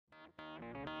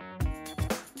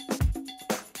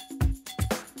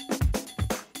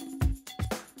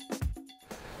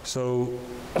So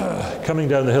coming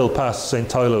down the hill past St.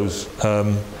 Tylo's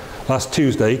last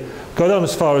Tuesday, got down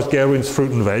as far as Gerwin's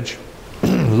Fruit and Veg,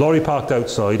 lorry parked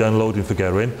outside unloading for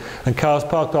Gerwin, and cars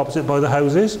parked opposite by the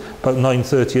houses about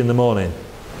 9:30 in the morning.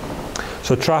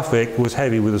 So traffic was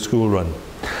heavy with the school run.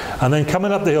 And then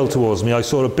coming up the hill towards me, I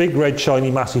saw a big red shiny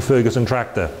Massey Ferguson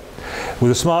tractor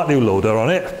with a smart new loader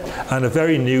on it and a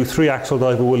very new 3-axle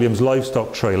Diver Williams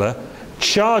livestock trailer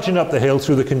charging up the hill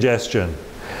through the congestion,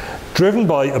 driven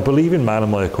by a believing man of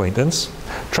my acquaintance,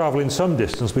 travelling some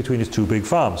distance between his two big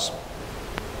farms.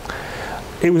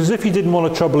 It was as if he didn't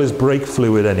want to trouble his brake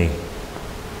fluid any.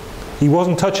 He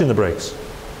wasn't touching the brakes.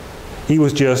 He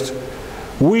was just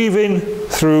weaving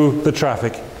through the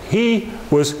traffic. He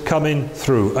was coming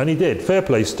through, and he did. Fair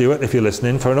play, Stuart, if you're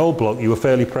listening. For an old bloke, you were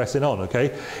fairly pressing on,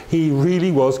 okay? He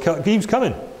really was, he was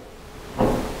coming.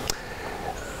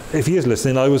 If he is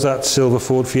listening, I was that silver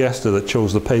Ford Fiesta that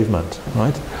chose the pavement,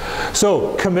 right?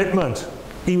 So, commitment.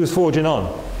 He was forging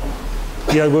on.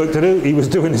 He had work to do. He was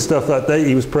doing his stuff that day.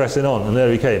 He was pressing on, and there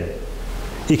he came.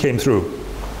 He came through.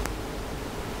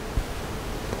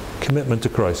 Commitment to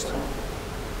Christ.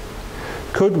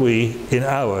 Could we, in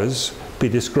ours, be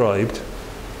described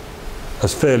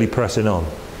as fairly pressing on?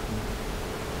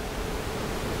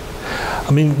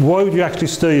 I mean, why would you actually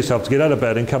stir yourself to get out of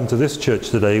bed and come to this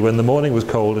church today when the morning was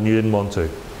cold and you didn't want to?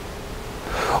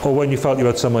 Or when you felt you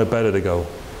had somewhere better to go?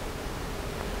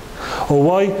 Or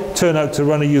why turn out to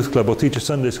run a youth club or teach a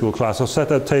Sunday school class or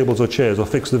set out tables or chairs or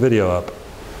fix the video up?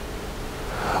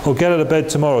 Or get out of bed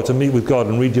tomorrow to meet with God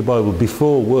and read your Bible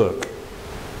before work?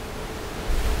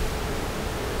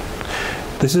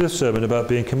 This is a sermon about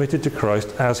being committed to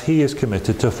Christ as He is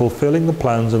committed to fulfilling the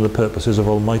plans and the purposes of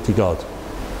Almighty God.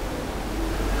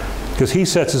 Because He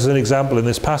sets us an example in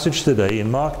this passage today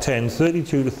in Mark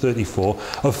 10:32 to 34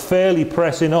 of fairly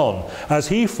pressing on as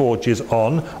He forges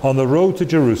on the road to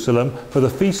Jerusalem for the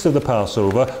feast of the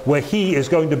Passover, where He is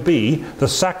going to be the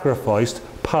sacrificed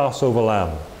Passover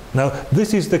lamb. Now,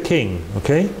 this is the King,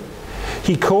 okay?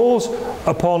 He calls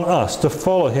upon us to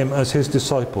follow Him as His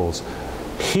disciples,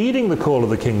 heeding the call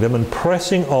of the kingdom and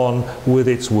pressing on with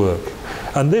its work.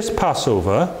 And this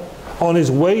Passover, on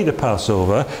His way to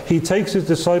Passover, He takes His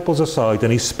disciples aside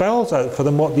and He spells out for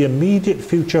them what the immediate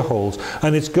future holds.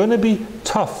 And it's going to be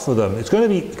tough for them. It's going to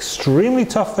be extremely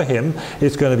tough for Him.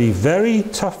 It's going to be very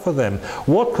tough for them.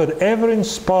 What could ever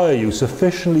inspire you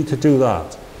sufficiently to do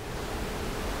that?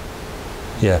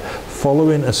 Yeah,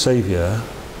 following a Saviour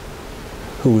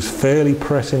who was fairly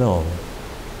pressing on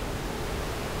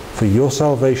for your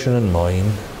salvation and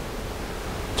mine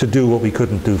to do what we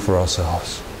couldn't do for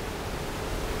ourselves.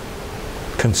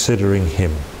 Considering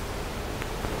Him.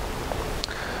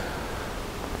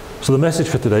 So the message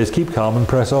for today is keep calm and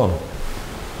press on.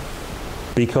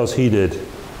 Because He did.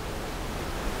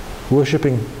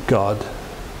 Worshipping God,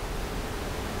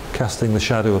 casting the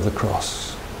shadow of the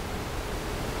cross.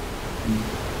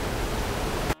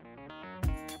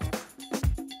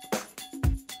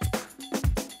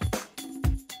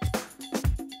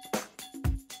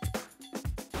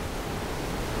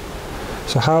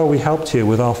 So how are we helped here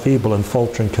with our feeble and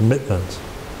faltering commitment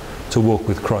to walk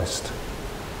with Christ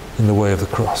in the way of the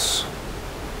cross?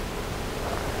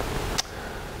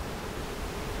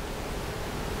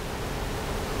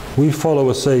 We follow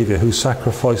a Saviour who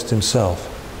sacrificed Himself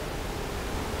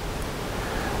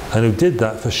and who did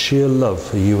that for sheer love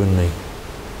for you and me.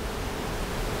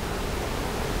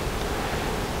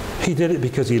 He did it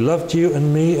because He loved you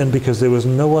and me and because there was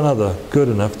no one other good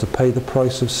enough to pay the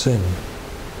price of sin.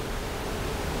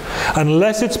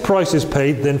 Unless its price is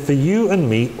paid, then for you and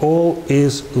me all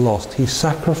is lost. He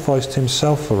sacrificed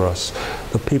Himself for us,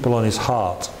 the people on His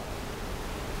heart.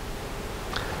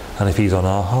 And if He's on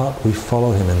our heart, we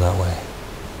follow Him in that way.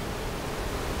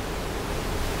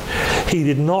 He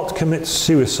did not commit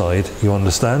suicide, you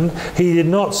understand. He did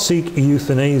not seek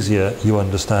euthanasia, you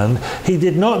understand. He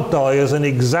did not die as an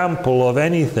example of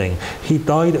anything. He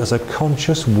died as a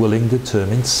conscious, willing,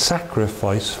 determined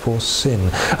sacrifice for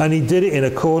sin. And He did it in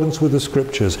accordance with the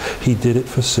Scriptures. He did it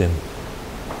for sin.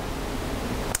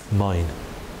 Mine.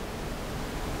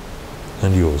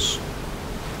 And yours.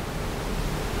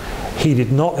 He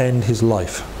did not end His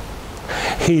life.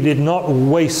 He did not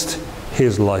waste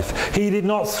His life. He did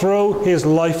not throw His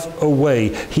life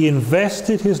away. He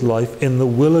invested His life in the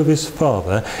will of His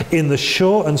Father, in the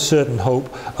sure and certain hope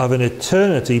of an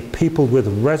eternity peopled with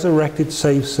resurrected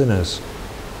saved sinners.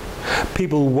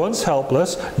 People once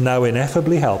helpless, now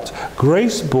ineffably helped.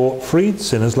 Grace bought freed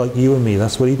sinners like you and me.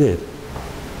 That's what He did.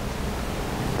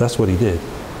 That's what He did.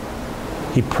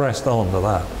 He pressed on to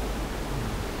that.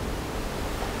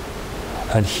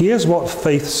 And here's what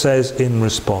faith says in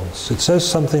response. It says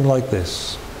something like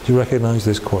this. Do you recognize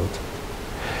this quote?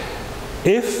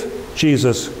 If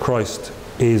Jesus Christ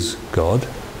is God,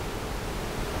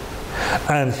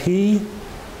 and he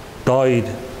died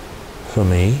for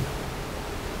me,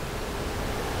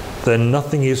 then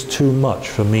nothing is too much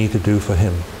for me to do for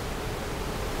him.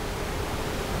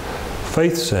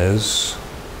 Faith says,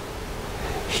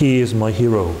 he is my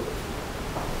hero.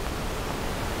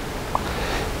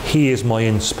 He is my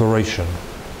inspiration.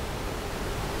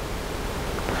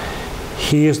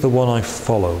 He is the one I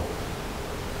follow.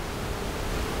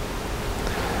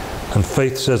 And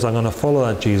faith says, I'm going to follow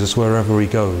that Jesus wherever he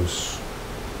goes.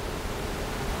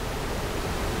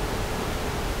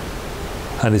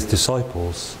 And his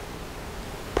disciples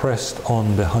pressed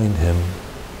on behind him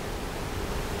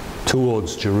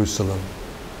towards Jerusalem.